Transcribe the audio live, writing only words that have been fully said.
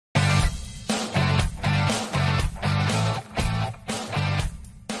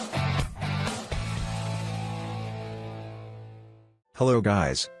Hello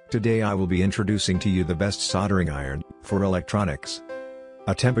guys, today I will be introducing to you the best soldering iron for electronics.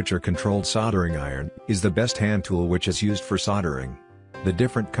 A temperature-controlled soldering iron is the best hand tool which is used for soldering. The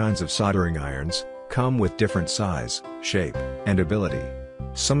different kinds of soldering irons come with different size, shape, and ability.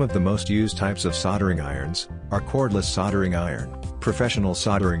 Some of the most used types of soldering irons are cordless soldering iron, professional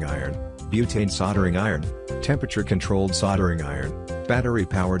soldering iron, butane soldering iron, temperature-controlled soldering iron,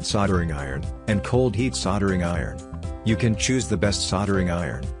 battery-powered soldering iron, and cold heat soldering iron. You can choose the best soldering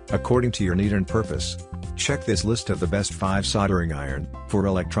iron according to your need and purpose. Check this list of the best 5 soldering iron for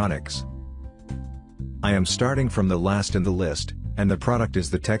electronics. I am starting from the last in the list, and the product is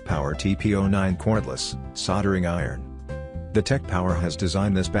the Tekpower TP09 cordless soldering iron. The Tekpower has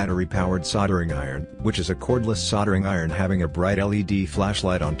designed this battery-powered soldering iron, which is a cordless soldering iron having a bright LED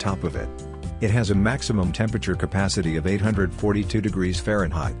flashlight on top of it. It has a maximum temperature capacity of 842 degrees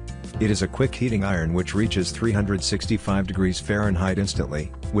Fahrenheit. It is a quick heating iron which reaches 365 degrees Fahrenheit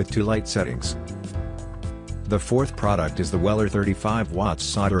instantly, with 2 light settings. The fourth product is the Weller 35 watts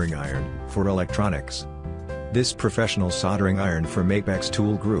soldering iron for electronics. This professional soldering iron from Apex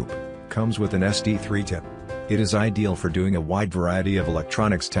Tool Group comes with an SD3 tip. It is ideal for doing a wide variety of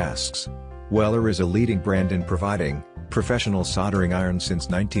electronics tasks. Weller is a leading brand in providing professional soldering iron since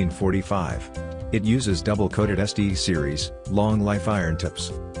 1945. It uses double-coated SD series, long-life iron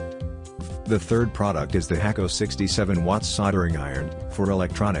tips. The third product is the Hakko 67 watts soldering iron for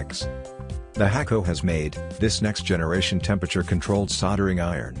electronics. The Hakko has made this next-generation temperature-controlled soldering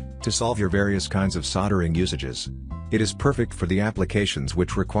iron to solve your various kinds of soldering usages. It is perfect for the applications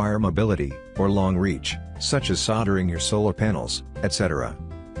which require mobility or long reach, such as soldering your solar panels, etc.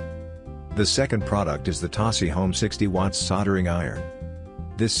 The second product is the TasiHome 60 watts soldering iron.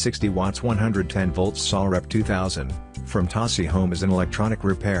 This 60 watts 110 volts SolRep 2000 from TasiHome is an electronic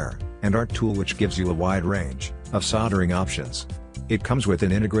repair and art tool which gives you a wide range of soldering options. It comes with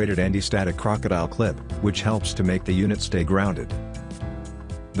an integrated anti-static crocodile clip, which helps to make the unit stay grounded.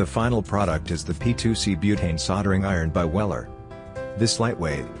 The final product is the P2C butane soldering iron by Weller. This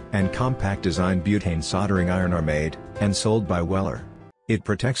lightweight and compact design butane soldering iron are made and sold by Weller. It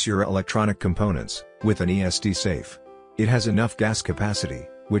protects your electronic components with an ESD safe. It has enough gas capacity,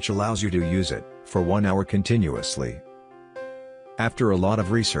 which allows you to use it for 1 hour continuously. After a lot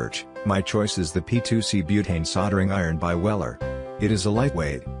of research, my choice is the P2C butane soldering iron by Weller. It is a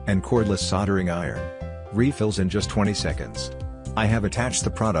lightweight and cordless soldering iron. Refills in just 20 seconds. I have attached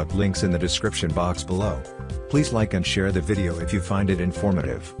the product links in the description box below. Please like and share the video if you find it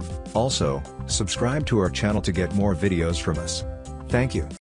informative. Also, subscribe to our channel to get more videos from us. Thank you.